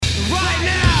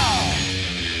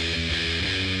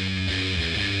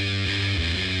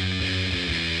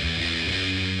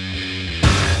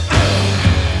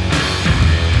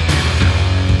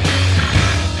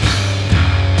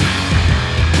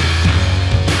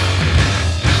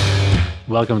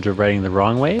Welcome to Writing the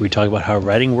Wrong Way. We talk about how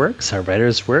writing works, how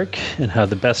writers work, and how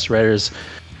the best writers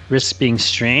risk being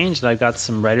strange. And I've got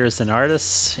some writers and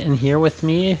artists in here with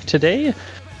me today,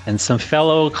 and some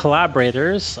fellow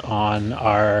collaborators on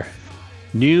our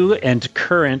new and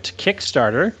current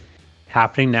Kickstarter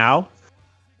happening now.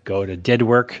 Go to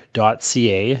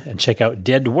deadwork.ca and check out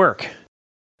Dead Work,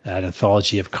 an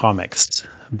anthology of comics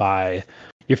by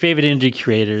your favorite indie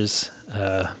creators,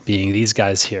 being these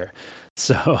guys here.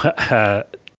 So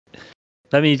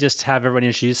let me just have everyone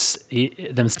introduce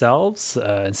themselves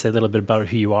and say a little bit about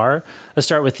who you are. Let's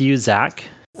start with you, Zach.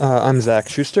 I'm Zach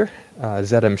Schuster,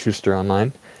 ZM Schuster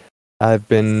online. I've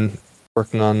been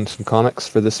working on some comics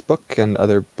for this book and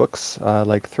other books,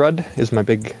 like Thrud is my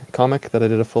big comic that I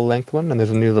did a full-length one, and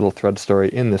there's a new little Thrud story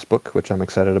in this book, which I'm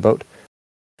excited about.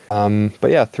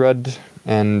 But yeah, Thrud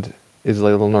and is a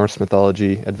little Norse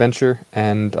mythology adventure,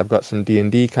 and I've got some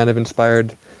D&D kind of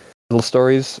inspired little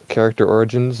stories, character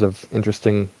origins of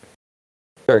interesting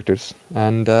characters.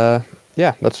 And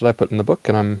yeah, that's what I put in the book,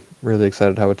 and I'm really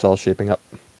excited how it's all shaping up.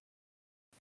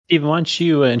 Stephen, why don't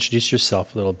you introduce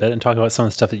yourself a little bit and talk about some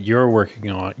of the stuff that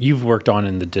you've worked on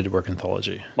in the Dead Work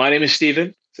anthology. My name is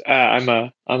Stephen. I'm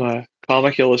a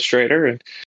comic illustrator, and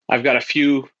I've got a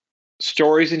few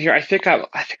stories in here. I think I'm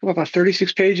about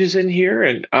 36 pages in here,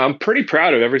 and I'm pretty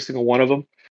proud of every single one of them.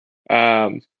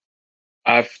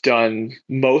 I've done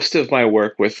most of my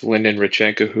work with Lyndon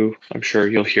Richenko, who I'm sure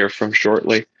you'll hear from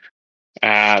shortly.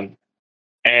 And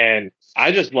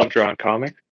I just love drawing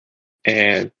comics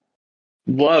and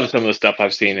love some of the stuff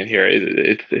I've seen in here.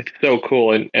 It's so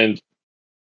cool. And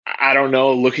I don't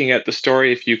know, looking at the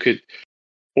story, if you could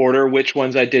order which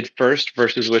ones I did first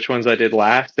versus which ones I did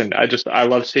last. And I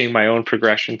love seeing my own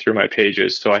progression through my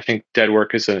pages. So I think Dead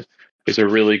Work is a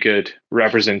really good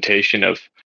representation of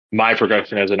my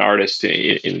progression as an artist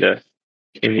in the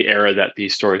era that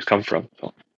these stories come from.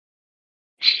 So.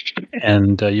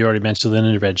 And you already mentioned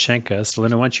Lyndon Richenko. So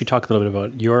Lyndon, why don't you talk a little bit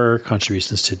about your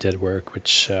contributions to Dead Work,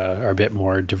 which are a bit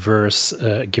more diverse,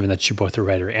 given that you're both a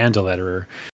writer and a letterer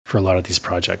for a lot of these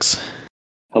projects.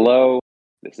 Hello,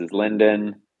 this is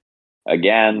Lyndon.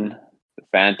 Again, the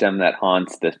phantom that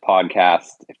haunts this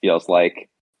podcast, it feels like,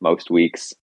 most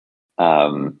weeks.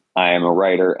 I am a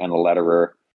writer and a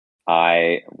letterer.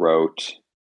 I wrote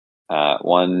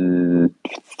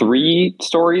 3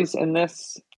 stories in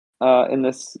this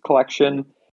collection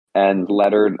and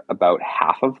lettered about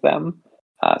half of them.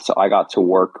 So I got to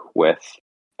work with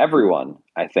everyone,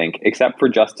 I think, except for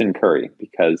Justin Curry,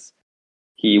 because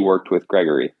he worked with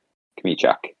Gregory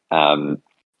Kmichuk.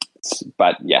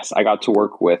 But yes, I got to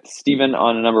work with Stephen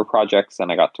on a number of projects,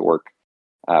 and I got to work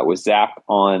with Zach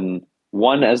on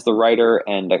one as the writer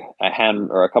and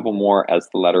a couple more as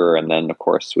the letterer, and then of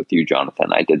course with you,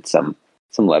 Jonathan, I did some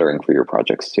lettering for your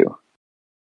projects too.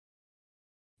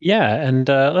 Yeah, and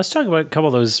let's talk about a couple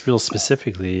of those real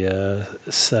specifically.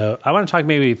 So I want to talk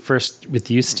maybe first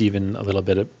with you, Stephen, a little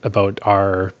bit about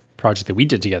our project that we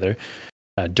did together,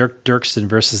 Dirk Dirksen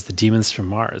versus the Demons from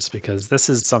Mars, because this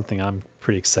is something I'm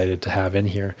pretty excited to have in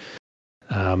here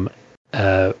for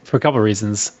a couple of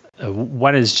reasons.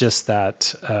 One is just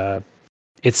that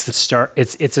it's the start.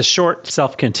 It's a short,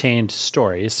 self-contained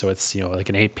story, so it's like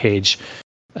an 8-page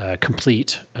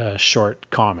complete short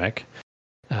comic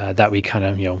that we kind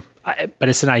of but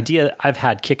it's an idea I've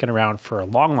had kicking around for a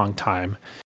long, long time,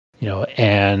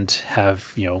 and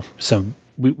have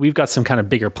we've got some kind of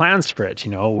bigger plans for it,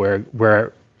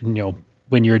 where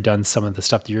when you're done some of the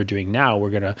stuff that you're doing now,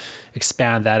 we're going to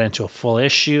expand that into a full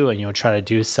issue and try to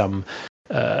do some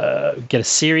get a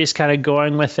series kind of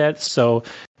going with it. So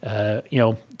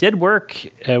Dead Work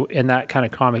in that kind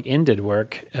of comic in Dead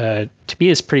Work to me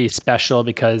is pretty special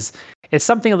because it's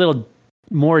something a little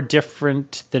more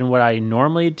different than what I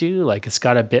normally do. Like, it's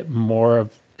got a bit more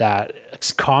of that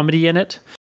comedy in it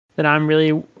than I'm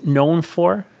really known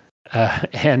for.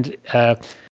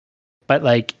 But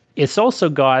like, it's also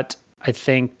got, I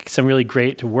think, some really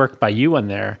great work by you in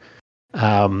there.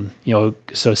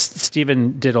 So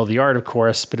Stephen did all the art, of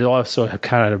course, but it also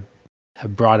kind of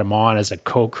have brought him on as a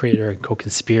co-creator and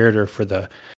co-conspirator for the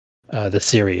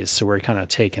series. So we're kind of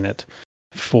taking it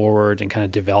forward and kind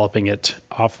of developing it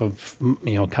off of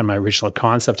kind of my original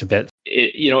concept a bit.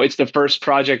 It's the first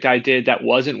project I did that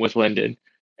wasn't with Lyndon,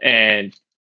 and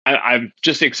I'm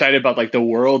just excited about like the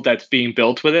world that's being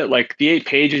built with it. Like the 8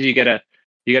 pages, you get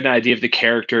an idea of the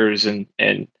characters and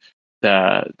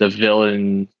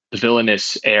the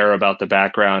villainous air about the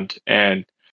background and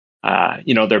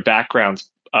their backgrounds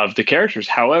of the characters.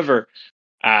 However,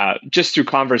 just through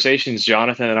conversations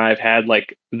Jonathan and I have had,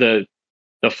 like the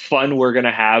fun we're going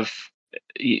to have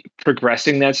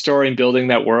progressing that story and building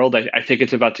that world. I think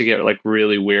it's about to get like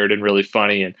really weird and really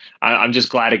funny, and I'm just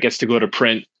glad it gets to go to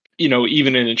print.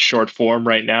 Even in its short form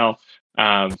right now.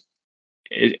 I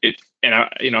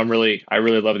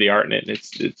really love the art in it.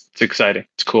 It's exciting.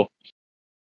 It's cool.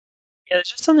 Yeah, there's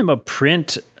just something about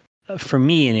print for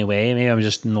me anyway. Maybe I'm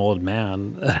just an old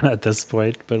man at this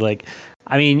point, but like,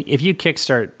 I mean, if you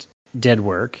kickstart Dead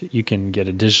Work, you can get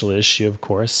a digital issue, of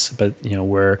course, but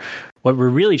what we're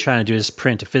really trying to do is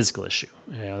print a physical issue.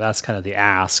 That's kind of the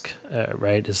ask,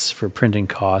 right? Is for printing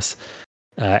costs.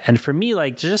 And for me,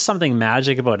 like, there's just something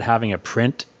magic about having a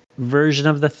print version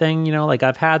of the thing. Like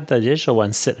I've had the digital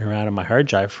one sitting around on my hard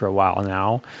drive for a while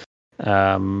now,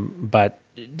 but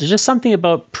there's just something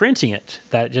about printing it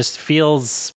that just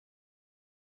feels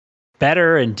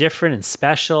better and different and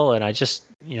special. And I'm just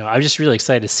really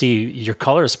excited to see your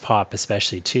colors pop,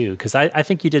 especially too, because I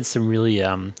think you did some really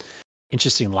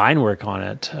interesting line work on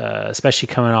it, especially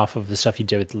coming off of the stuff you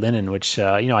did with Linen, which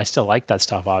I still like that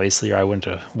stuff, obviously, or I wouldn't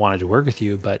have wanted to work with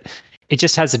you, but it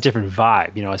just has a different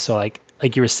vibe, so like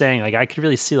you were saying, like I could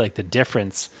really see like the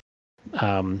difference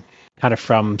kind of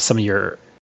from some of your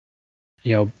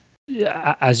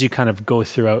as you kind of go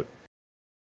throughout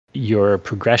your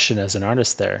progression as an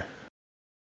artist there.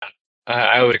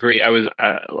 I would agree.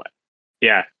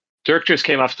 Dirk just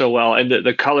came off so well, and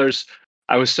the colors,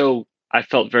 I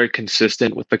felt very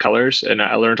consistent with the colors, and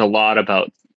I learned a lot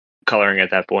about coloring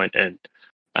at that point. And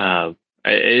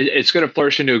it's going to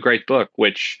flourish into a great book,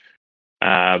 which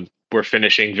we're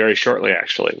finishing very shortly,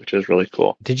 actually, which is really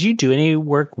cool. Did you do any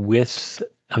work with?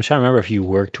 I'm trying to remember if you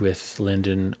worked with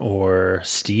Lyndon or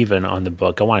Stephen on the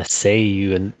book. I want to say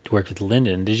you worked with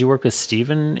Lyndon. Did you work with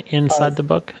Stephen inside the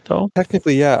book, though?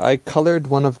 Technically, yeah. I colored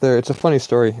one of their. It's a funny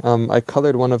story. I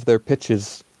colored one of their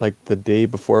pitches like the day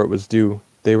before it was due.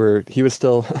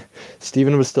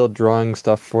 Stephen was still drawing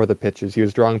stuff for the pitches. He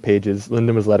was drawing pages.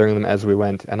 Lyndon was lettering them as we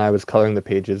went, and I was coloring the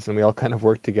pages, and we all kind of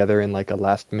worked together in like a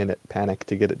last minute panic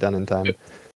to get it done in time.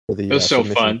 For the, it was so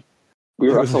submission. Fun. We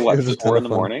were up till 4 in the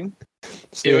morning. I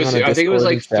think it was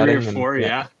like 3 or 4,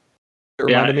 yeah. It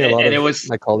reminded me a lot of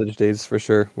my college days for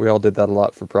sure. We all did that a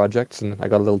lot for projects, and I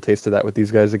got a little taste of that with these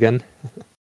guys again.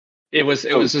 It was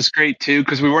just great too,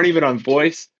 because we weren't even on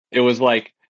voice. It was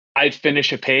like I'd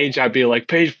finish a page, I'd be like,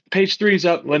 page 3's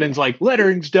up. Lennon's like,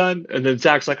 lettering's done, and then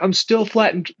Zach's like, I'm still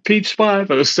flat in page 5.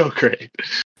 It was so great.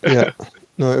 Yeah,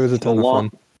 no, it was a ton of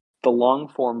fun. The long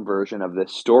form version of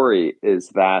this story is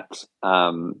that,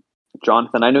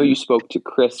 Jonathan, I know you spoke to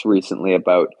Chris recently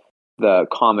about the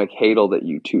comic Hadel that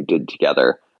you two did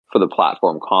together for the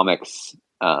Platform Comics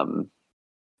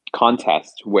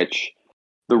contest, which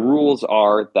the rules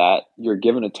are that you're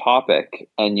given a topic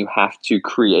and you have to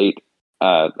create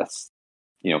a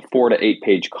 4 to 8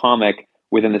 page comic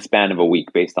within the span of a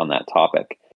week based on that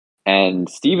topic. And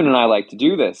Stephen and I like to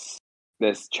do this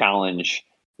challenge.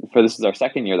 This is our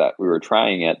second year that we were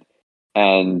trying it.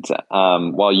 And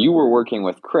while you were working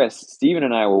with Chris, Stephen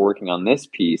and I were working on this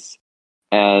piece.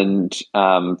 And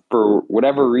for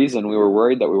whatever reason, we were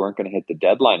worried that we weren't going to hit the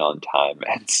deadline on time.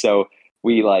 And so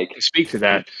we to speak to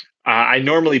that. I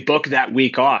normally book that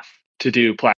week off to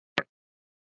do platform.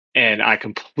 And I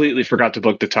completely forgot to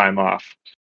book the time off.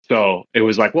 So it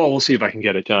was like, well, we'll see if I can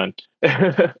get it done.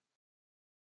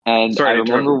 And sorry, I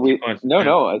remember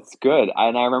no, it's good.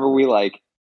 And I remember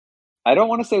I don't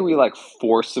want to say we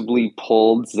forcibly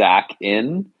pulled Zach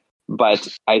in, but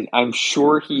I'm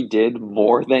sure he did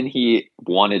more than he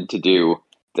wanted to do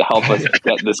to help us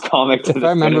get this comic to the If I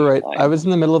remember right, line. I was in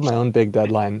the middle of my own big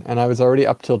deadline, and I was already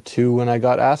up till 2 when I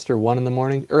got asked, or 1 in the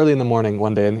morning, early in the morning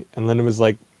one day, and Lyndon was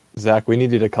like, Zach, we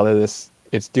need you to color this.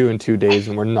 It's due in 2 days,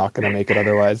 and we're not going to make it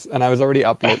otherwise. And I was already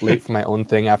up late for my own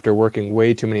thing after working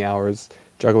way too many hours,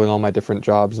 juggling all my different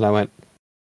jobs, and I went,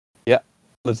 yeah,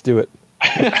 let's do it.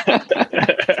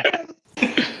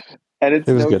 And it's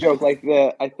no joke.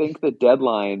 I think the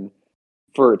deadline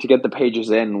to get the pages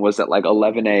in was at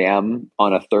 11 a.m.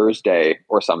 on a Thursday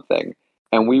or something,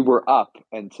 and we were up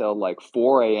until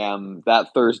 4 a.m.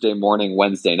 that Thursday morning,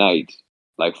 Wednesday night,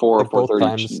 4 or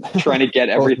 4:30, trying to get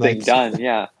everything done.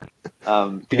 Yeah,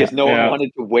 because no one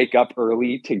wanted to wake up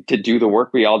early to do the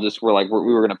work. We all just were we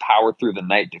were going to power through the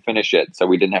night to finish it, so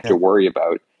we didn't have to worry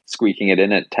about squeaking it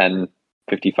in at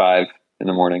 10:55 in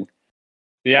the morning.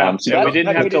 Yeah, we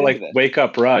didn't have to wake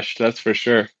up rushed. That's for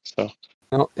sure. So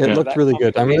no, it looked really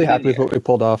good. I'm really happy with what we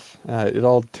pulled off. It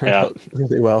all turned out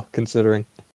really well, considering.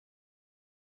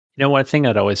 One thing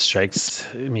that always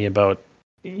strikes me about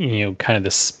kind of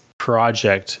this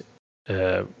project,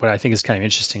 what I think is kind of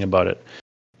interesting about it,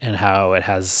 and how it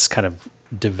has kind of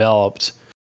developed,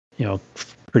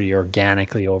 pretty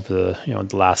organically over the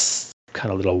the last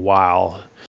kind of little while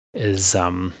is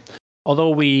although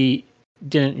we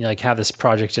didn't like have this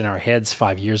project in our heads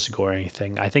 5 years ago or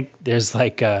anything, I think there's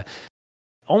like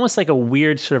almost like a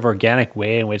weird sort of organic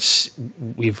way in which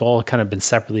we've all kind of been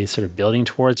separately sort of building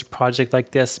towards a project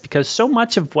like this, because so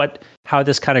much of how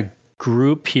this kind of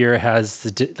group here has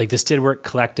like this Did Work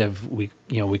Collective, we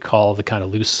call the kind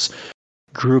of loose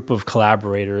group of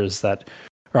collaborators that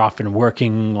are often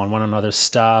working on one another's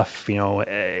stuff,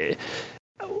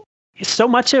 so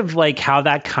much of like how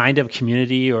that kind of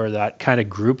community or that kind of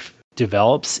group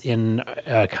develops in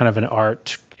kind of an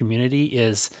art community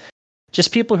is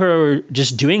just people who are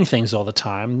just doing things all the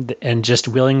time and just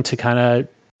willing to kind of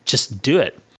just do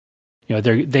it.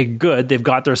 They're good. They've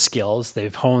got their skills.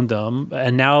 They've honed them,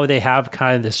 and now they have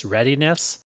kind of this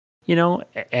readiness,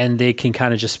 and they can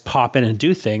kind of just pop in and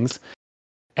do things.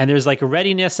 And there's like a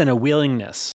readiness and a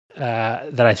willingness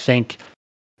that I think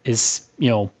is,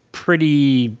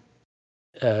 pretty.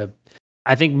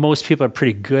 I think most people are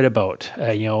pretty good about.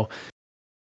 I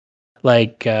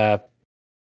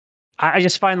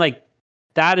just find like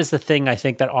that is the thing I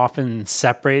think that often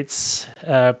separates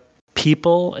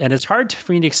people, and it's hard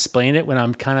for me to explain it when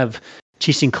I'm kind of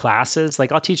teaching classes.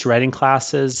 Like I'll teach writing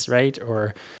classes, right?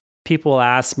 Or people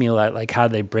ask me like how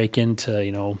they break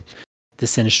into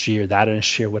this industry or that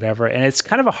industry or whatever, and it's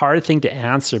kind of a hard thing to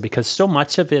answer because so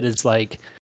much of it is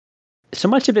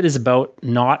about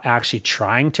not actually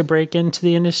trying to break into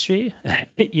the industry,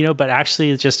 but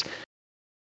actually it's just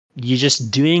you're just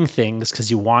doing things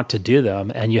because you want to do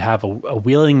them and you have a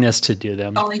willingness to do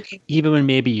them, even when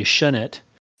maybe you shouldn't.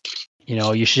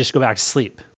 You should just go back to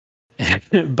sleep.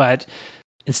 But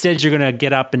instead, you're going to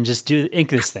get up and just ink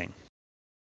this thing.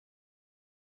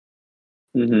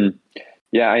 Mm-hmm.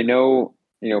 Yeah, I know,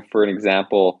 for an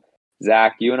example,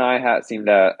 Zach, you and I seem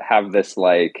to have this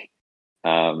like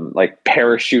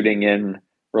parachuting in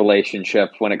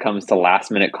relationship when it comes to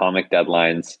last minute comic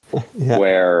deadlines,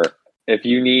 where if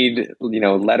you need,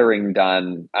 lettering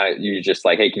done, you just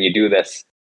like, hey, can you do this?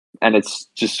 And it's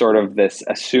just sort of this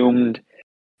assumed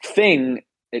thing,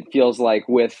 it feels like,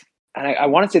 and I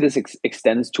want to say this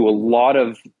extends to a lot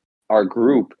of our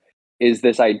group, is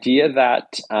this idea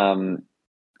that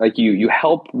like you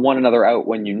help one another out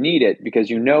when you need it because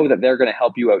you know that they're going to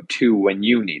help you out too when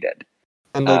you need it.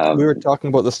 And like we were talking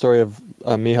about the story of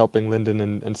me helping Lyndon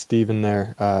and Steven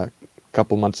there a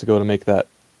couple months ago to make that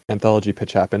anthology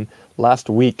pitch happen. Last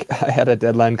week I had a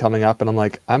deadline coming up and I'm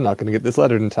like, I'm not going to get this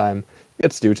lettered in time.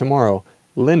 It's due tomorrow.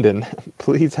 Lyndon,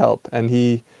 please help. And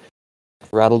he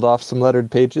rattled off some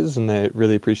lettered pages and I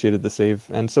really appreciated the save.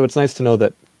 And so it's nice to know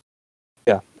that,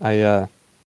 I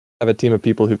have a team of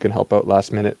people who can help out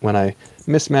last minute when I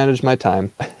mismanage my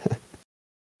time.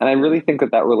 And I really think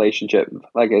that relationship,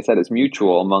 like I said, is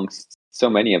mutual amongst so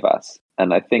many of us.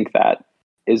 And I think that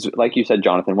is, like you said,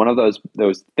 Jonathan, one of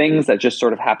those things that just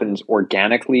sort of happens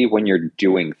organically when you're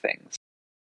doing things.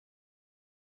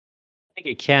 I think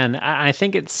it can. I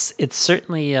think it's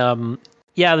certainly,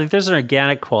 like there's an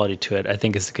organic quality to it. I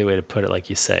think is a good way to put it, like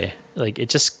you say. Like it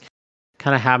just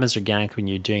kind of happens organic when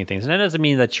you're doing things. And that doesn't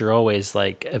mean that you're always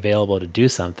like available to do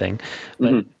something.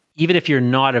 But even if you're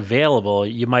not available,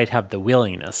 you might have the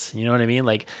willingness. You know what I mean?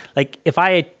 Like if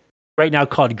I right now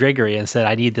called Gregory and said,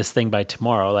 I need this thing by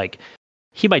tomorrow, like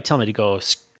he might tell me to go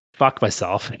fuck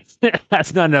myself.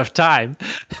 That's not enough time,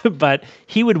 but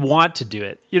he would want to do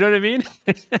it. You know what I mean?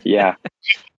 Yeah.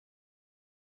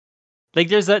 Like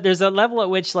there's a level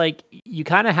at which like you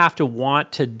kind of have to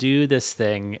want to do this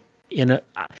thing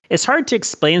it's hard to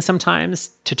explain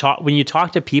sometimes when you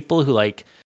talk to people who like,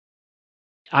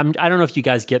 I don't know if you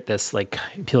guys get this, like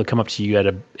people come up to you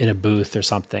in a booth or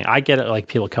something. I get it, like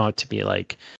people come up to me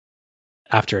like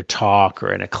after a talk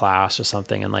or in a class or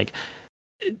something, and like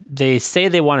they say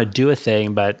they want to do a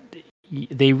thing, but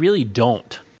they really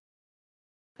don't.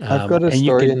 I've got a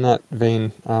story in that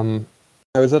vein.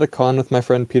 I was at a con with my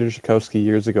friend Peter Schakowsky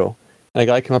years ago, and a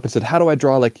guy came up and said, "How do I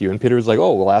draw like you?" And Peter was like,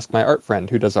 "Oh, we'll ask my art friend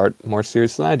who does art more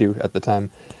serious than I do at the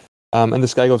time." And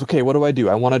this guy goes, "Okay, what do I do?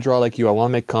 I want to draw like you. I want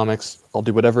to make comics. I'll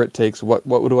do whatever it takes. What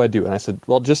do I do?" And I said,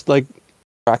 "Well, just like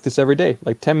practice every day,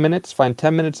 like 10 minutes. Find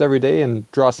 10 minutes every day and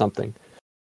draw something."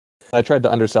 I tried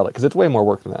to undersell it because it's way more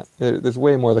work than that. There's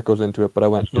way more that goes into it. But I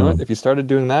went, you know what? If you started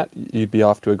doing that, you'd be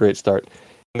off to a great start.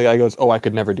 And the guy goes, "Oh, I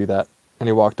could never do that." And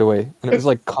he walked away. And it was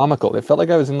like comical. It felt like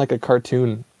I was in like a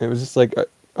cartoon. It was just like,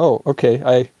 oh, okay,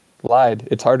 I lied.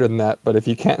 It's harder than that. But if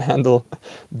you can't handle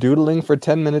doodling for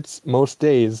 10 minutes most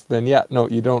days, then yeah, no,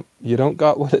 you don't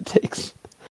got what it takes.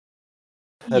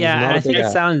 Yeah, I think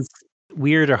it sounds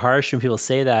weird or harsh when people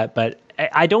say that, but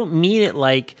I don't mean it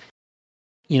like,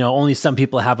 only some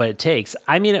people have what it takes.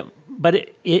 I mean it but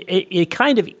it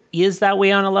kind of is that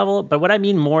way on a level. But what I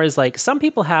mean more is like some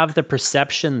people have the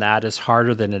perception that is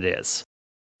harder than it is.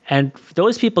 And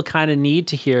those people kind of need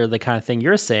to hear the kind of thing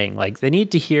you're saying. Like they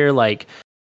need to hear like,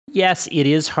 yes, it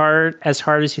is hard as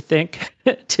you think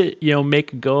to,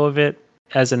 make a go of it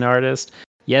as an artist.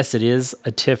 Yes, it is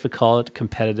a difficult,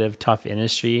 competitive, tough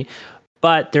industry,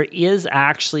 but there is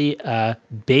actually a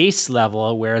base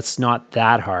level where it's not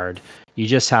that hard. You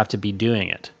just have to be doing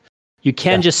it. You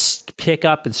can just pick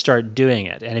up and start doing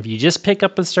it. And if you just pick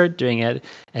up and start doing it,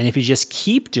 and if you just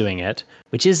keep doing it,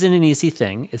 which isn't an easy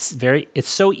thing, it's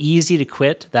so easy to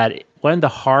quit that one of the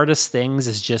hardest things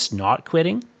is just not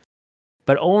quitting.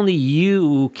 But only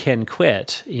you can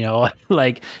quit,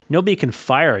 like nobody can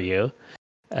fire you.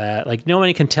 Like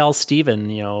nobody can tell Steven,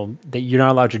 that you're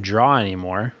not allowed to draw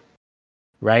anymore.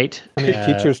 Right? I mean,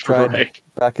 teachers tried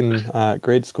back in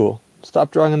grade school. Stop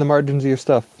drawing on the margins of your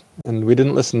stuff. And we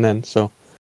didn't listen then, so.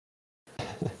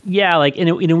 Yeah, like in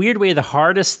a weird way, the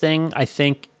hardest thing, I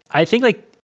think like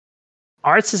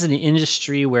arts is an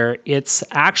industry where it's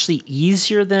actually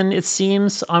easier than it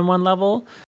seems on one level,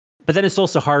 but then it's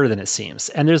also harder than it seems.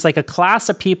 And there's like a class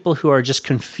of people who are just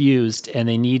confused and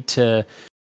they need to,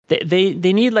 they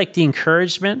need like the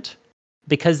encouragement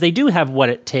because they do have what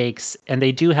it takes and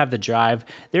they do have the drive.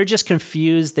 They're just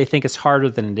confused. They think it's harder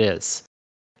than it is.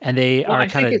 And they are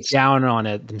kind of down on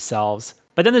it themselves.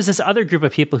 But then there's this other group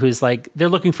of people who's like, they're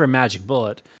looking for a magic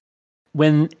bullet.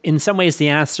 When in some ways the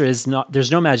answer is not,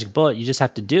 there's no magic bullet. You just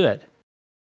have to do it.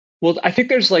 Well, I think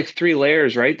there's like 3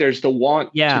 layers, right? There's the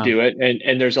want to do it.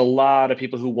 And there's a lot of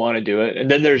people who want to do it.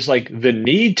 And then there's like the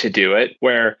need to do it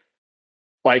where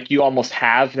like you almost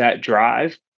have that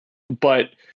drive,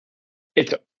 but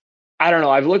I don't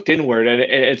know. I've looked inward and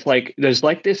it's like, there's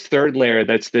like this 3rd layer.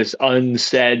 That's this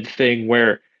unsaid thing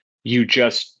where you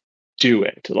just do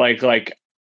it. Like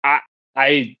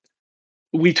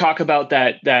we talk about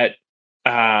that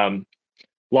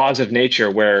laws of nature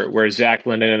where Zach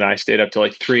Linden and I stayed up till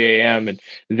like 3 a.m. and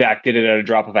Zach did it at a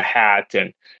drop of a hat.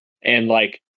 And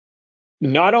like,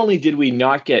 not only did we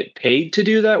not get paid to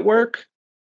do that work,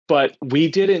 but we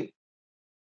didn't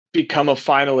become a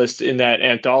finalist in that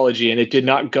anthology and it did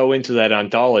not go into that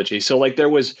anthology. So like there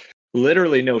was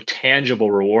literally no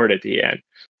tangible reward at the end.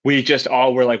 We just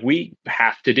all were like, we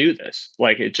have to do this.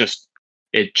 Like it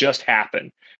just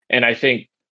happened. And I think,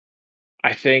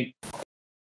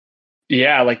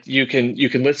 yeah, like you can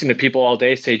listen to people all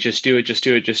day say, just do it, just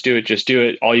do it, just do it, just do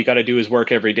it. All you got to do is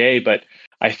work every day. But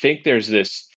I think there's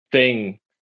this thing,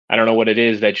 I don't know what it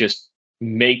is, that just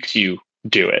makes you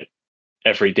do it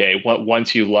every day.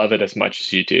 Once you love it as much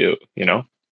as you do,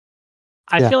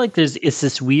 I feel like it's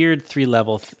this weird 3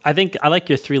 level. I think I like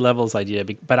your 3 levels idea,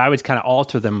 but I would kind of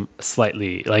alter them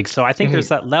slightly. Like, so I think there's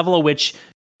that level at which,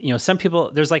 some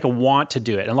people, there's like a want to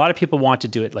do it. And a lot of people want to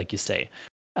do it, like you say.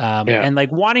 And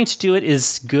like wanting to do it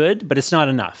is good, but it's not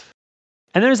enough.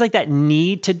 And there's like that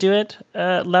need to do it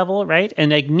level, right?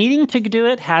 And like needing to do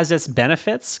it has its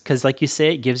benefits because, like you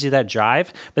say, it gives you that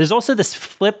drive. But there's also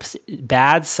this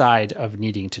bad side of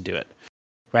needing to do it,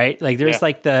 right? Like there's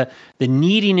like the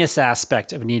neediness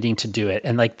aspect of needing to do it,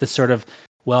 and like the sort of,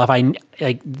 well, if I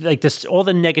like this, all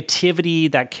the negativity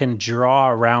that can draw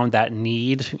around that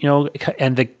need,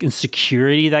 and the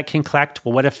insecurity that can collect.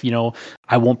 Well, what if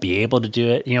I won't be able to do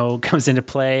it? Comes into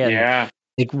play, and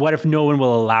like, what if no one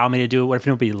will allow me to do it? What if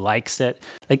nobody likes it?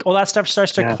 Like all that stuff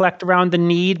starts to collect around the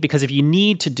need, because if you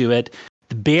need to do it,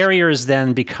 the barriers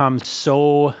then become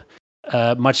so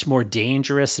much more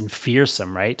dangerous and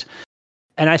fearsome, right?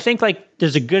 And I think like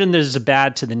there's a good and there's a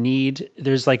bad to the need.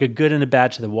 There's like a good and a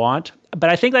bad to the want. But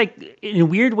I think like in a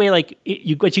weird way, like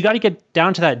you got to get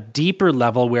down to that deeper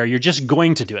level where you're just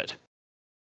going to do it.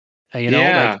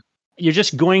 Like you're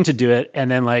just going to do it,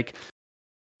 and then like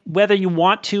whether you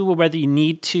want to or whether you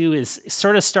need to is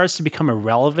sort of starts to become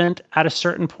irrelevant at a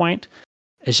certain point.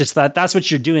 It's just that's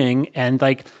what you're doing, and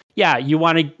like, yeah, you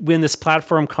want to win this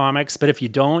platform comics, but if you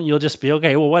don't, you'll just be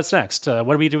okay. Well, what's next?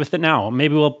 What do we do with it now?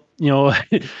 Maybe we'll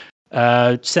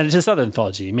send it to this other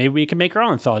anthology. Maybe we can make our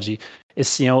own anthology.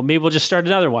 It's maybe we'll just start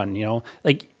another one.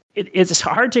 Like it's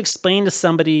hard to explain to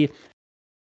somebody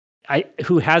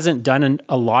who hasn't done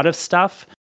a lot of stuff.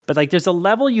 But like, there's a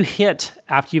level you hit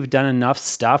after you've done enough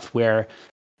stuff where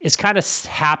it's kind of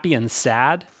happy and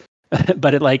sad,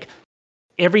 but it like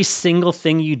every single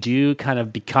thing you do kind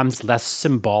of becomes less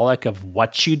symbolic of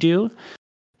what you do,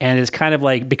 and it's kind of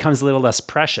like becomes a little less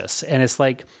precious, and it's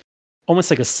like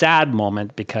almost like a sad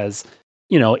moment because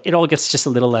it all gets just a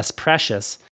little less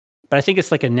precious. But I think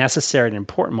it's like a necessary and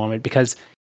important moment because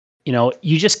you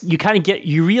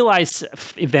realize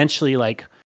eventually like,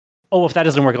 oh, if that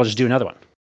doesn't work, I'll just do another one.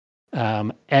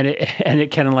 and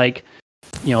it kind of like,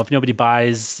 if nobody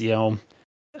buys,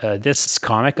 this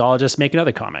comic, I'll just make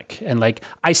another comic. And like,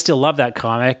 I still love that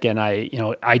comic. And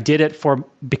I did it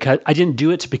because I didn't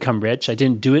do it to become rich. I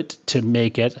didn't do it to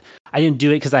make it. I didn't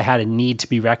do it because I had a need to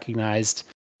be recognized.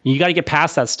 You got to get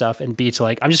past that stuff and be to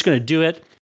like, I'm just going to do it.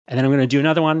 And then I'm going to do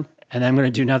another one. And then I'm going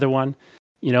to do another one,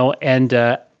 and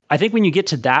I think when you get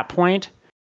to that point,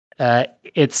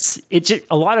 it's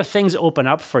a lot of things open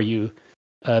up for you,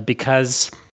 because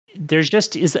there's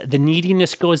just the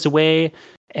neediness goes away,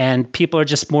 and people are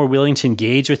just more willing to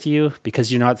engage with you because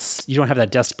you don't have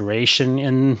that desperation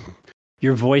in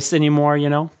your voice anymore,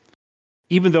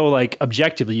 even though like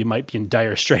objectively you might be in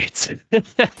dire straits.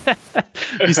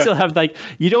 You still have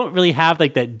you don't really have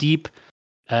like that deep,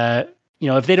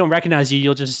 if they don't recognize you,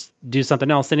 you'll just do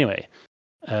something else anyway.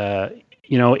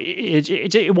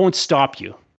 It won't stop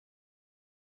you.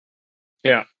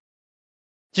 Yeah.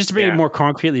 Just to bring it more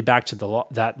concretely back to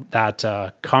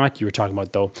that comic you were talking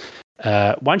about, though,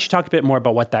 why don't you talk a bit more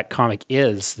about what that comic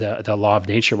is, the Law of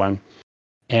Nature one,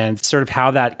 and sort of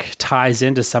how that ties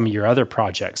into some of your other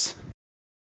projects?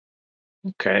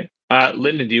 Okay.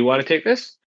 Lyndon, do you want to take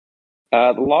this?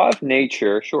 The Law of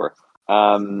Nature, sure,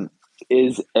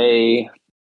 is a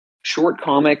short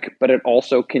comic, but it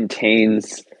also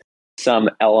contains some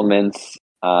elements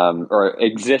or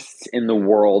exists in the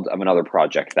world of another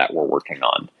project that we're working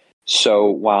on. So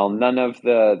while none of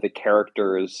the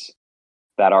characters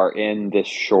that are in this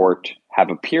short have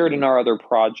appeared in our other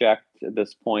project at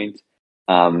this point,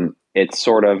 it's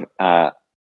sort of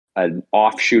an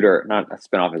offshoot, or not a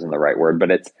spinoff isn't the right word, but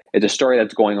it's a story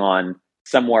that's going on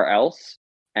somewhere else.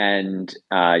 And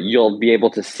you'll be able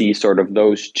to see sort of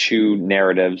those two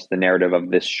narratives, the narrative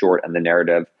of this short and the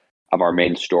narrative of our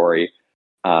main story,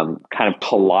 kind of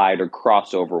collide or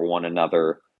cross over one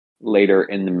another later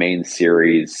in the main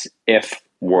series if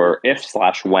when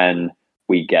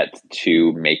we get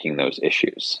to making those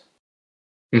issues.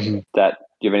 Mm-hmm. Do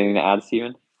you have anything to add,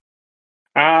 Stephen?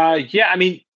 Yeah, I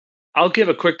mean, I'll give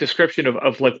a quick description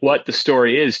of like what the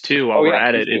story is too while we're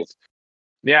at it.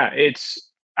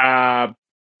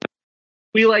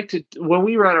 We like to, when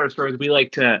we write our stories, we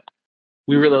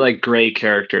really like gray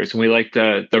characters, and we like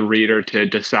the reader to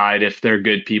decide if they're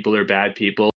good people or bad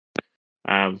people.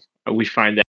 We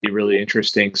find that to be really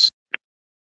interesting.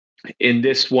 In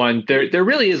this one, there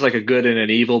really is like a good and an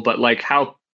evil, but like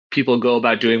how people go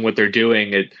about doing what they're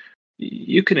doing,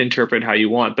 you can interpret how you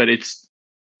want, but it's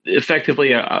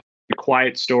effectively a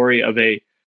quiet story of a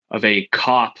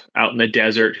cop out in the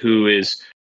desert who is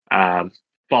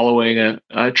following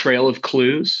a trail of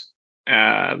clues,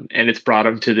 and it's brought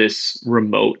him to this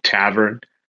remote tavern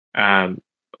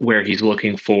where he's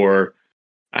looking for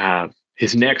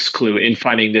his next clue in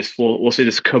finding this, we'll say,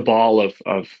 this cabal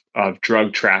of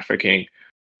drug trafficking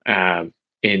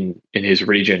in his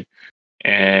region.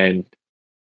 And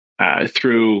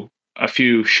through a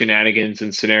few shenanigans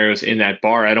and scenarios in that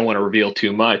bar, I don't want to reveal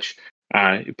too much,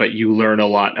 but you learn a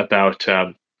lot about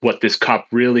what this cop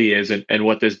really is and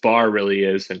what this bar really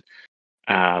is. And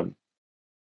I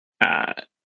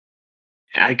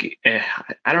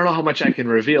don't know how much I can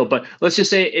reveal, but let's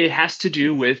just say it has to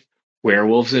do with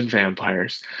werewolves and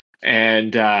vampires.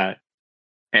 And I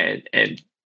don't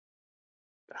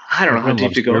know how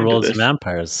deep to go into werewolves this. and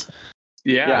vampires.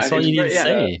 Yeah, that's all you need to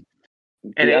say.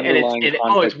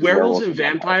 It's werewolves and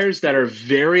vampires that are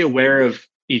very aware of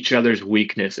each other's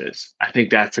weaknesses. I think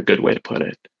that's a good way to put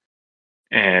it.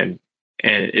 And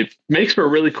it makes for a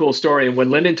really cool story. And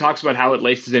when Lyndon talks about how it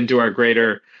laces into our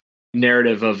greater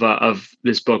narrative of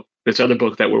this book, this other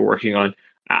book that we're working on,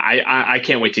 I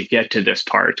can't wait to get to this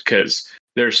part, because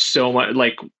there's so much.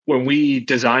 Like when we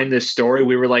designed this story,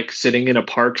 we were like sitting in a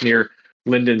park near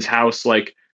Lyndon's house,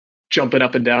 like jumping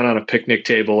up and down on a picnic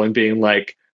table and being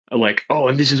like, oh,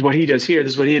 and this is what he does here,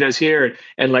 this is what he does here,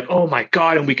 and like, oh my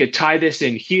god, and we could tie this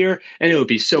in here, and it would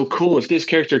be so cool if this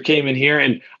character came in here.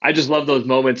 And I just love those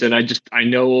moments, and I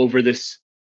know over this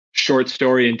short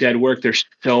story and Dead Work, there's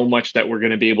so much that we're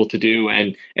going to be able to do,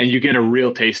 and you get a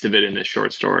real taste of it in this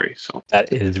short story. So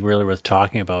that is really worth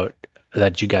talking about.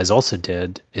 That you guys also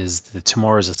did is the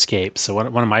Tomorrow's Escape. So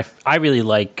one of my, I really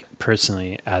like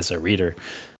personally as a reader,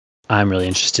 I'm really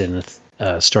interested in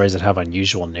stories that have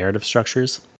unusual narrative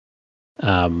structures.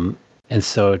 And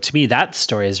so to me, that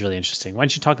story is really interesting. Why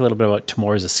don't you talk a little bit about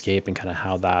Tomorrow's Escape and kind of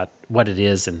what it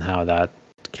is and how that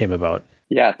came about?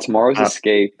 Yeah, Tomorrow's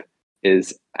Escape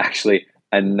is actually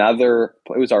it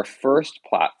was our first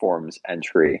platform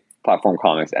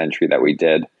comics entry that we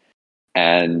did.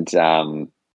 And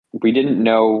we didn't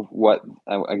know what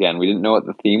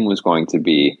the theme was going to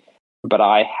be, but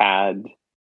I had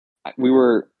I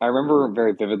remember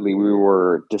very vividly, we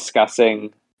were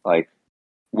discussing like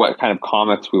what kind of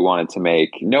comics we wanted to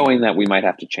make, knowing that we might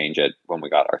have to change it when we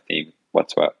got our theme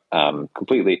whatsoever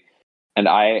completely. And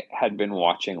I had been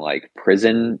watching like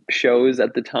prison shows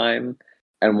at the time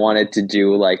and wanted to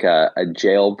do like a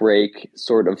jailbreak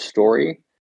sort of story.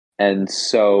 And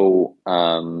so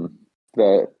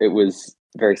it was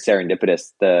very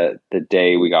serendipitous. The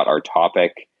day we got our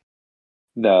topic,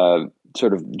 the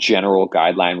sort of general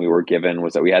guideline we were given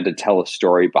was that we had to tell a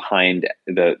story behind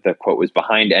the quote was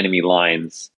behind enemy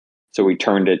lines. So we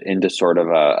turned it into sort of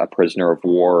a prisoner of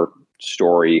war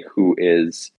story who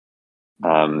is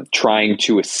trying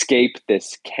to escape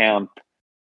this camp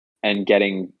and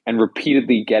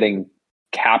repeatedly getting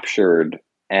captured.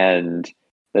 And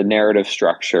the narrative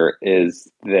structure is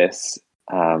this.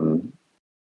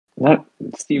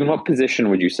 Stephen, what position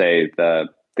would you say the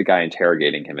guy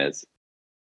interrogating him is?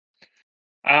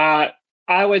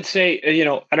 I would say,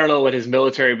 I don't know what his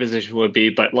military position would be,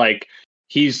 but like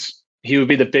he would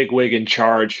be the big wig in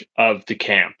charge of the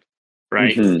camp,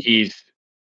 right? Mm-hmm.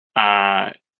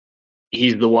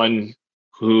 He's the one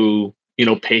who,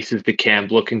 paces the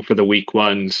camp looking for the weak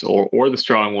ones or the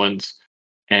strong ones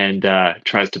and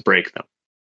tries to break them.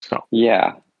 So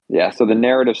yeah. So the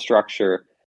narrative structure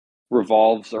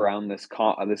revolves around this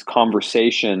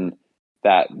conversation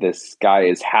that this guy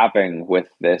is having with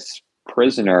this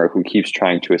prisoner who keeps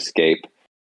trying to escape.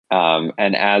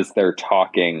 And as they're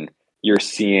talking, you're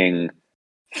seeing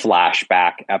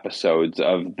flashback episodes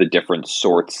of the different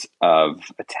sorts of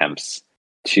attempts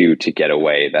to get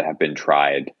away that have been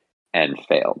tried and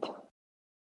failed.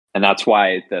 And that's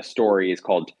why the story is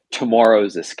called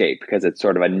Tomorrow's Escape, because it's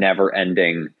sort of a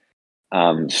never-ending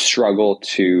struggle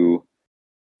to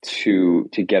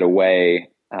get away,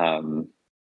 but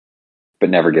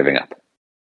never giving up.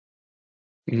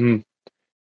 Mm-hmm.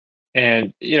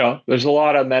 And there's a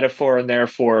lot of metaphor in there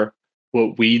for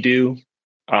what we do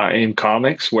in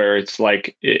comics, where it's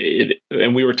like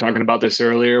and we were talking about this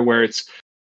earlier, where it's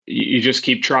you just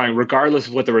keep trying regardless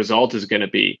of what the result is going to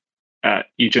be.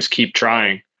 You just keep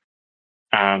trying,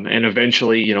 and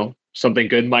eventually something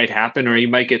good might happen, or you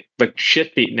might get the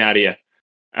shit beaten out of you.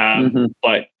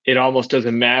 But it almost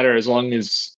doesn't matter as long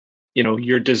as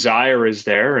your desire is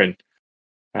there, and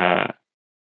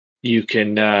you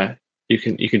can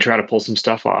try to pull some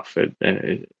stuff off.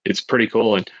 It's pretty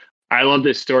cool, and I love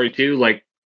this story too. Like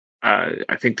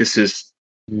I think this is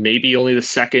maybe only the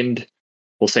second,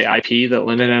 we'll say, IP that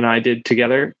Lyndon and I did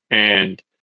together, and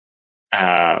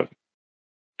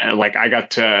like I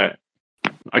got to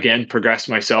again progress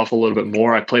myself a little bit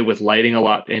more. I played with lighting a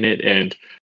lot in it, and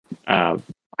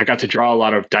I got to draw a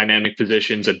lot of dynamic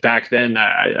positions. And back then,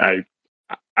 I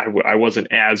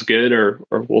wasn't as good, or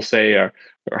we'll say, or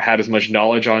had as much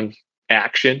knowledge on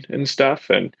action and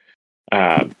stuff. And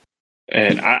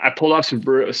I pulled off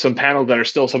some panels that are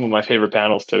still some of my favorite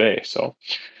panels today. So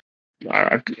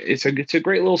it's a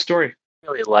great little story.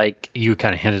 Really, like you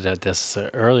kind of hinted at this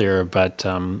earlier, but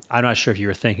I'm not sure if you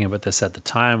were thinking about this at the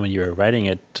time when you were writing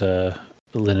it,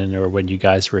 Lyndon, or when you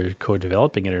guys were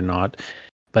co-developing it or not.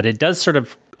 But it does sort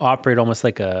of operate almost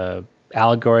like a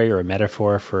allegory or a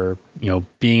metaphor for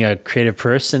being a creative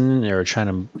person or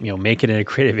trying to make it in a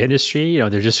creative industry.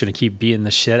 They're just going to keep beating the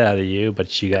shit out of you,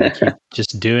 but you got to keep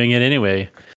just doing it anyway.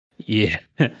 Yeah,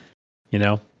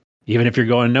 even if you're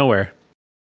going nowhere.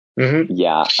 Mm-hmm.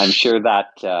 Yeah, I'm sure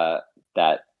that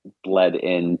bled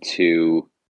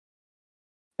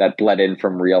in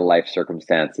from real life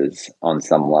circumstances on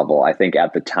some level. I think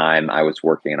at the time I was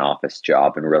working an office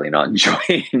job and really not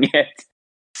enjoying it.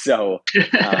 So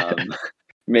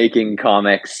making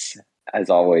comics has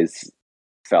always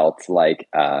felt like,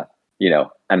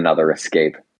 another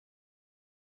escape.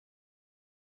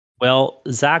 Well,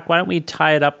 Zach, why don't we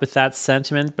tie it up with that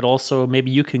sentiment, but also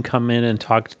maybe you can come in and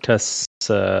talk to us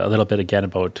a little bit again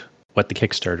about what the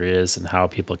Kickstarter is and how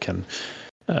people can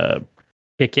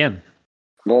kick in.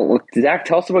 Well, Zach,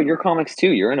 tell us about your comics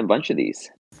too. You're in a bunch of these.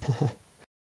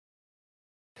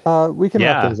 We can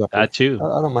wrap things up. That too.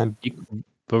 I don't mind.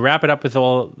 But wrap it up with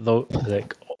all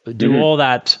do all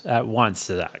that at once,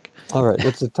 Zach. All right,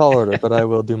 it's a tall order, but I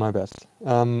will do my best.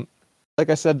 Like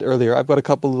I said earlier, I've got a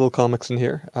couple little comics in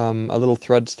here. A little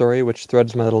Thread story, which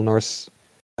Thread's my little Norse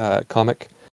comic.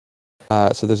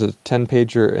 So there's a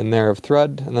 10-pager in there of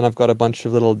Thread, and then I've got a bunch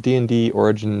of little D&D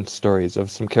origin stories of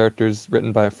some characters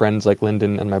written by friends like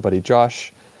Lyndon and my buddy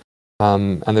Josh.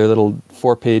 And they're little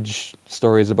 4-page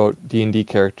stories about D&D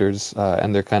characters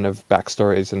and their kind of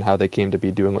backstories and how they came to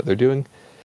be doing what they're doing.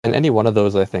 And any one of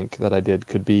those, I think, that I did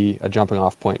could be a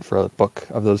jumping-off point for a book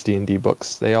of those D&D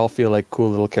books. They all feel like cool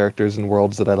little characters and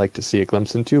worlds that I like to see a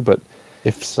glimpse into, but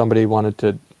if somebody wanted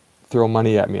to throw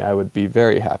money at me, I would be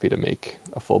very happy to make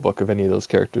a full book of any of those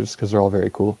characters because they're all very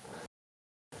cool.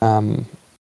 What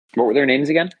were their names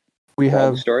again? We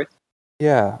have stories.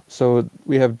 Yeah, so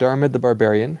we have Darmid the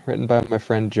Barbarian, written by my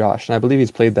friend Josh, and I believe he's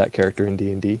played that character in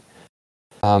D&D.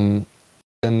 Then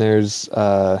there's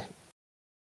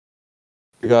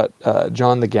we got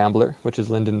John the Gambler, which is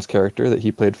Lyndon's character that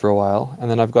he played for a while, and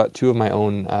then I've got two of my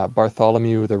own,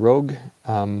 Bartholomew the Rogue,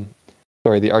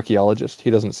 the Archaeologist.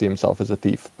 He doesn't see himself as a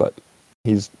thief, but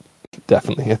he's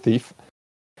definitely a thief.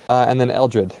 And then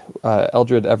Eldred.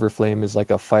 Eldred Everflame is like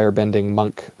a firebending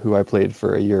monk who I played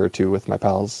for a year or two with my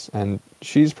pals, and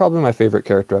she's probably my favorite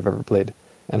character I've ever played.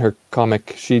 And her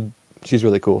comic, she's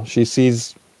really cool. She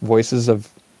sees voices of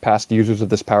past users of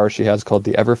this power she has called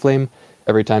the Everflame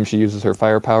every time she uses her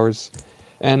fire powers,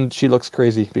 and she looks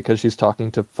crazy because she's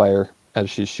talking to fire as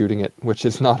she's shooting it, which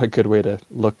is not a good way to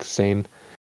look sane.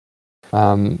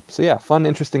 So yeah, fun,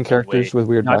 interesting characters with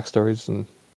weird backstories. And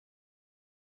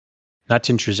not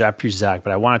to interrupt you, Zach,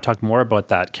 but I want to talk more about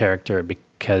that character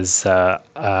because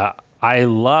I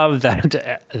love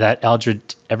that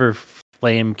Eldred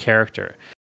Everflame character,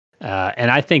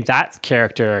 and I think that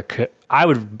character I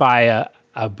would buy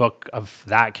a book of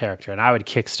that character, and I would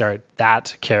kickstart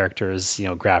that character's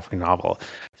graphic novel.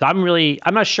 So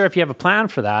I'm not sure if you have a plan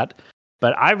for that,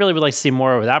 but I really would like to see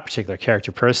more of that particular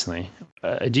character personally.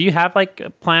 Do you have like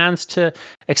plans to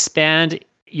expand?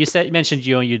 You mentioned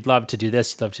you'd love to do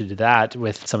this, you'd love to do that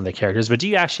with some of the characters, but do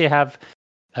you actually have?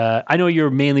 I know you're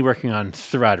mainly working on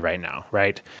Thrud right now,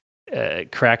 right?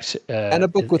 Correct. And a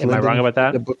book with Am Lyndon. I wrong about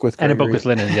that? And a book with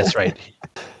Lyndon. Yes, right.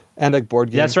 And a board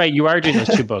game. That's right. You are doing those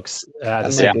two books at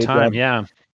the same time. Yeah.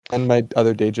 And my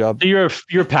other day job. So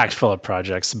you're packed full of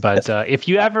projects, but if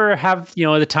you ever have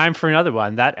the time for another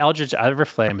one, that Eldritch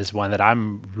Everflame is one that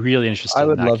I'm really interested in. I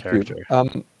would love character.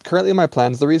 To. Currently, my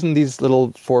plans. The reason these little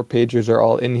 4-pagers are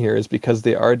all in here is because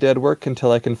they are dead work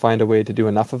until I can find a way to do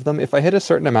enough of them. If I hit a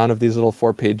certain amount of these little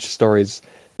 4-page stories,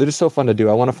 they're just so fun to do.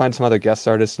 I want to find some other guest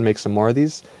artists and make some more of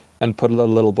these, and put a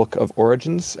little book of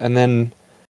origins, and then.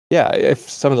 Yeah, if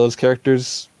some of those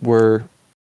characters were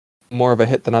more of a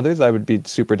hit than others, I would be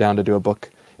super down to do a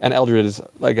book. And Eldred is,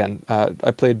 again,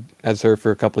 I played as her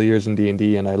for a couple of years in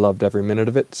D&D, and I loved every minute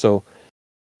of it, so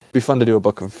it'd be fun to do a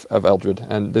book of Eldred.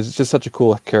 And there's just such a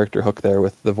cool character hook there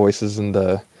with the voices and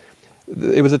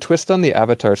it was a twist on the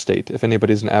Avatar state, if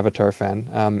anybody's an Avatar fan.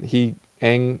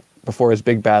 Aang, before his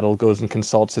big battle, goes and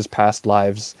consults his past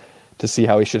lives to see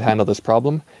how he should handle this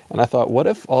problem. And I thought, what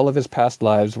if all of his past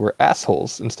lives were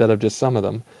assholes instead of just some of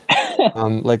them?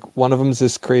 Like one of them's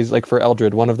this crazy, like for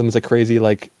Eldred, one of them's a crazy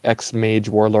like ex-mage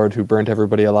warlord who burnt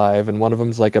everybody alive, and one of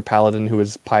them's like a paladin who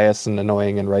is pious and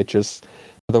annoying and righteous.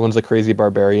 The other one's a crazy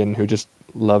barbarian who just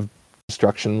loved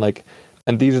destruction.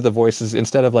 And these are the voices,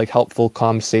 instead of like helpful,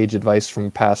 calm, sage advice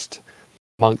from past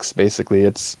monks, basically,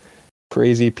 it's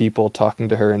crazy people talking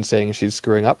to her and saying she's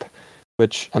screwing up.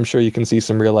 Which I'm sure you can see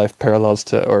some real life parallels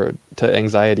to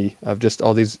anxiety of just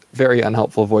all these very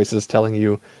unhelpful voices telling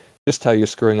you just how you're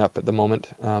screwing up at the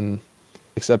moment,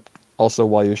 except also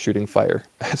while you're shooting fire.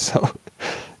 So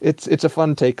it's a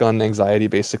fun take on anxiety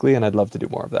basically, and I'd love to do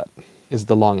more of that. Is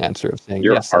the long answer of saying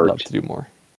yes, I'd love to do more.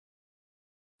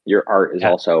 Your art is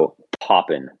also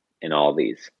popping in all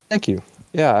these. Thank you.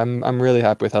 Yeah, I'm really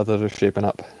happy with how those are shaping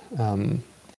up.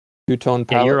 Two-tone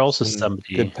palette. You're also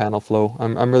somebody. Good panel flow.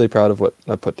 I'm really proud of what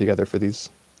I put together for these.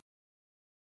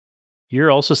 You're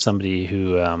also somebody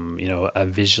who,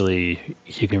 visually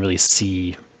you can really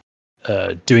see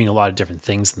doing a lot of different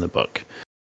things in the book.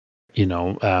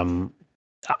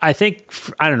 I think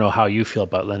I don't know how you feel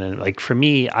about Lyndon. Like for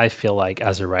me, I feel like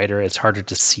as a writer, it's harder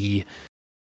to see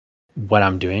what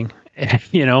I'm doing. It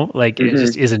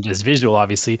just isn't as visual,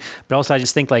 obviously. But also, I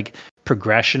just think like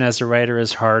progression as a writer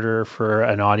is harder for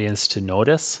an audience to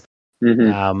notice.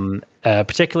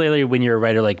 Particularly when you're a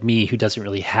writer like me who doesn't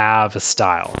really have a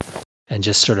style and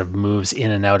just sort of moves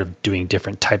in and out of doing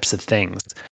different types of things.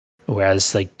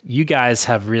 Whereas like you guys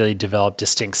have really developed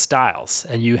distinct styles,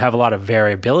 and you have a lot of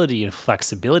variability and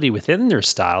flexibility within their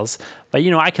styles. But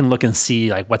I can look and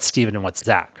see like what's Steven and what's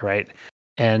Zach, right?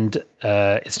 And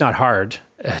it's not hard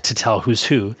to tell who's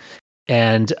who.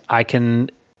 And I can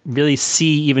really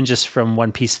see, even just from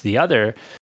one piece to the other,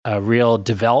 real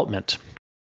development.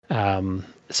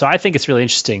 So I think it's really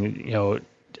interesting,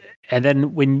 and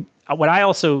then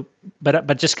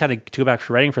but just kind of to go back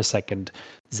to writing for a second,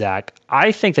 Zach,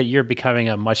 I think that you're becoming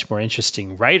a much more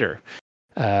interesting writer,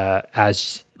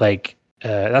 that's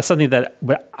something that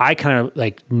I kind of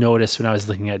like noticed when I was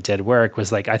looking at Dead Work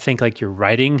was like, I think like your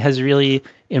writing has really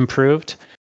improved.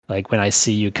 Like when I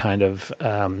see you kind of,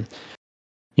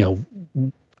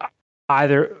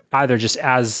 either just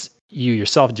as you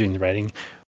yourself doing the writing,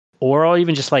 or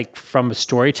even just like from a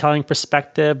storytelling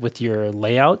perspective with your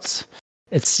layouts.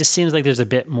 It just seems like there's a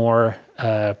bit more.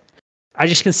 I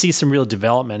just can see some real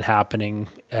development happening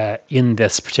in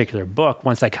this particular book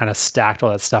once I kind of stacked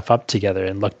all that stuff up together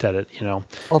and looked at it,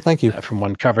 Well, thank you. from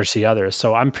one cover to the other.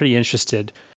 So I'm pretty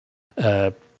interested.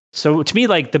 So to me,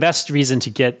 like the best reason to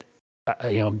get,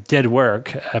 Dead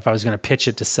Work, if I was going to pitch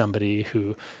it to somebody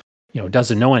who,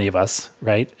 doesn't know any of us,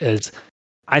 right, is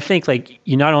I think like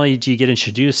not only do you get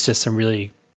introduced to some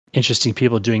really interesting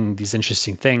people doing these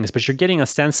interesting things, but you're getting a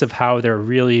sense of how they're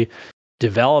really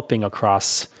developing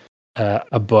across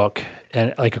a book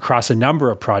and like across a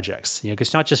number of projects. Because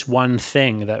it's not just one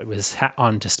thing that was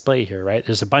on display here, right?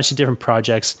 There's a bunch of different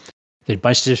projects. There's a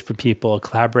bunch of different people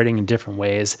collaborating in different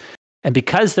ways, and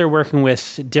because they're working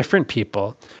with different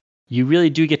people, you really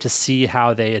do get to see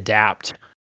how they adapt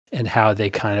and how they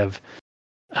kind of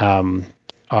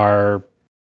are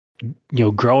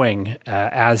growing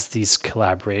as these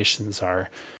collaborations are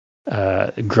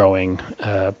growing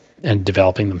and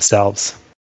developing themselves.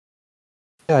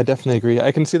 Yeah, I definitely agree.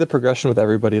 I can see the progression with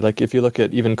everybody. Like if you look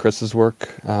at even Chris's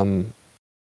work,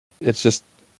 it's just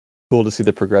cool to see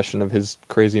the progression of his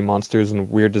crazy monsters and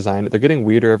weird design. They're getting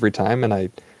weirder every time, and I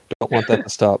don't want that to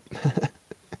stop.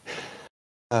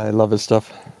 I love his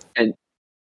stuff.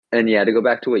 And yeah, to go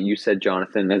back to what you said,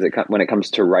 Jonathan, when it comes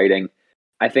to writing,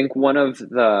 I think one of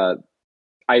the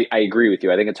I agree with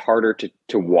you. I think it's harder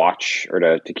to watch or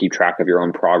to keep track of your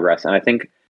own progress, and I think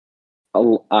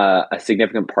a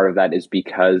significant part of that is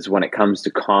because when it comes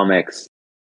to comics,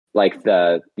 like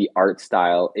the art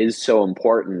style is so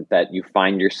important that you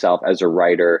find yourself as a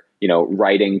writer,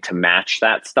 writing to match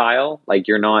that style. Like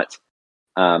you're not,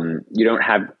 you don't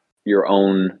have your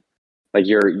own, like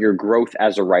your growth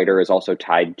as a writer is also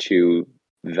tied to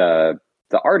the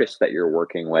artist that you're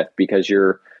working with, because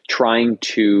you're trying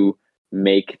to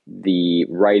make the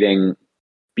writing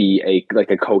be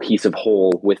a cohesive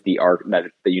whole with the art that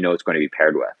it's going to be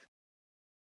paired with.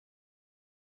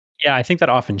 Yeah, I think that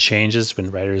often changes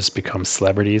when writers become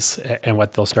celebrities, and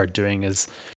what they'll start doing is,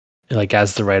 like,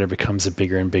 as the writer becomes a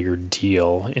bigger and bigger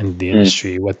deal in the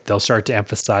industry, what they'll start to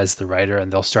emphasize the writer,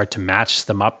 and they'll start to match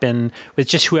them up with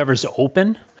just whoever's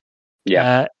open.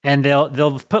 Yeah, and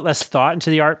they'll put less thought into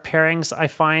the art pairings. I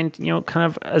find,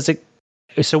 kind of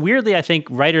so weirdly, I think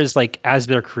writers, like, as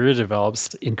their career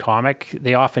develops in comic,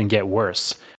 they often get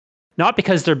worse. Not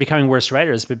because they're becoming worse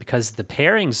writers, but because the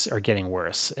pairings are getting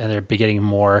worse and they're getting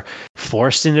more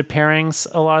forced into pairings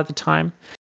a lot of the time.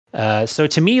 So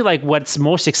to me, like, what's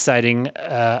most exciting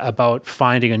about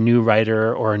finding a new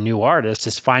writer or a new artist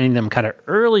is finding them kind of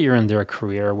earlier in their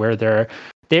career, where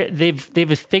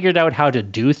they've figured out how to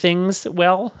do things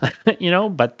well,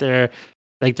 but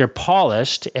they're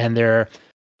polished and they're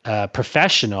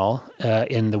professional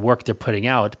in the work they're putting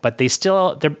out, but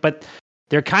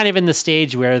they're kind of in the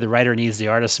stage where the writer needs the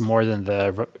artist more than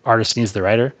the artist needs the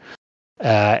writer,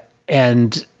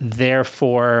 and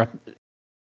therefore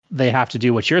they have to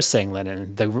do what you're saying,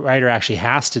 Lennon. The writer actually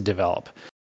has to develop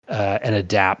and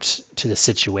adapt to the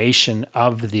situation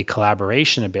of the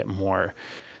collaboration a bit more.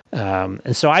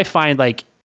 And so I find, like,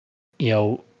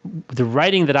 the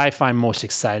writing that I find most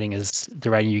exciting is the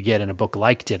writing you get in a book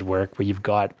like Dead Work, where you've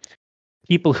got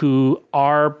people who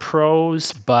are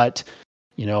pros, but,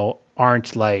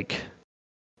 aren't like,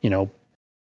 pulling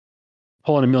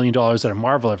 $1 million out of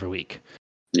Marvel every week.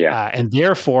 Yeah. And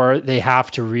therefore they have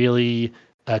to really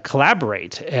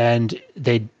collaborate, and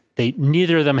they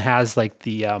neither of them has like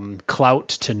the clout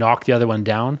to knock the other one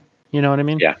down. You know what I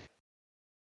mean? Yeah.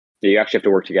 You actually have to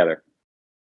work together.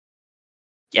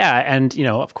 Yeah, and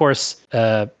of course,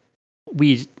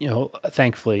 we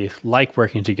thankfully like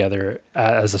working together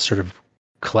as a sort of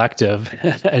collective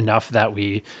enough that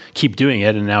we keep doing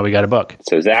it, and now we got a book.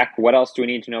 So Zach, what else do we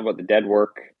need to know about the Dead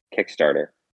Work Kickstarter?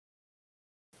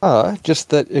 Just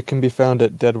that it can be found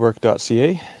at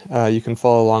deadwork.ca. You can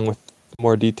follow along with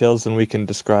more details than we can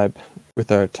describe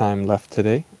with our time left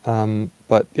today.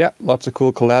 But yeah, lots of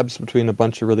cool collabs between a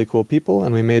bunch of really cool people,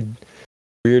 and we made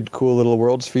weird, cool little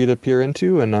worlds for you to peer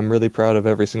into, and I'm really proud of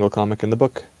every single comic in the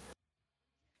book.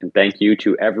 And thank you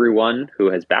to everyone who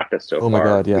has backed us so far. Oh my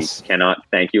God, yes. We cannot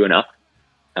thank you enough.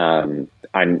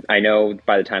 I know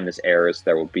by the time this airs,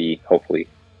 there will be hopefully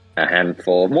a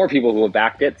handful more people who have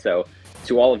backed it. So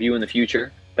to all of you in the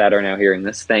future that are now hearing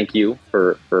this, thank you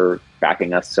for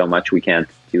backing us so much. We can't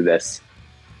do this.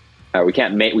 We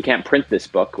can't print this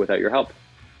book without your help.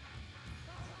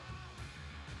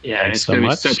 Yeah, it's going to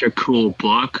be such a cool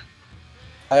book.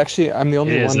 I'm the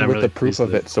only one with really the proof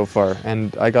of it so far,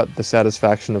 and I got the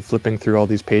satisfaction of flipping through all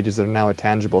these pages that are now a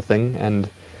tangible thing, and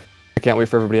I can't wait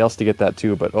for everybody else to get that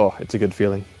too. But oh, it's a good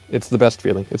feeling. It's the best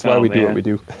feeling. It's why we do what we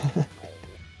do.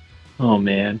 Oh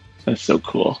man, that's so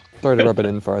cool. Sorry to rub it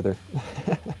in farther.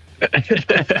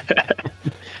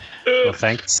 Well,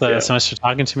 thanks so much for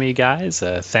talking to me, guys.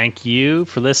 Thank you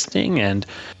for listening, and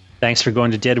thanks for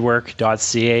going to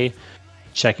deadwork.ca,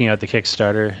 checking out the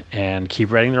Kickstarter, and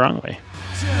keep writing the wrong way.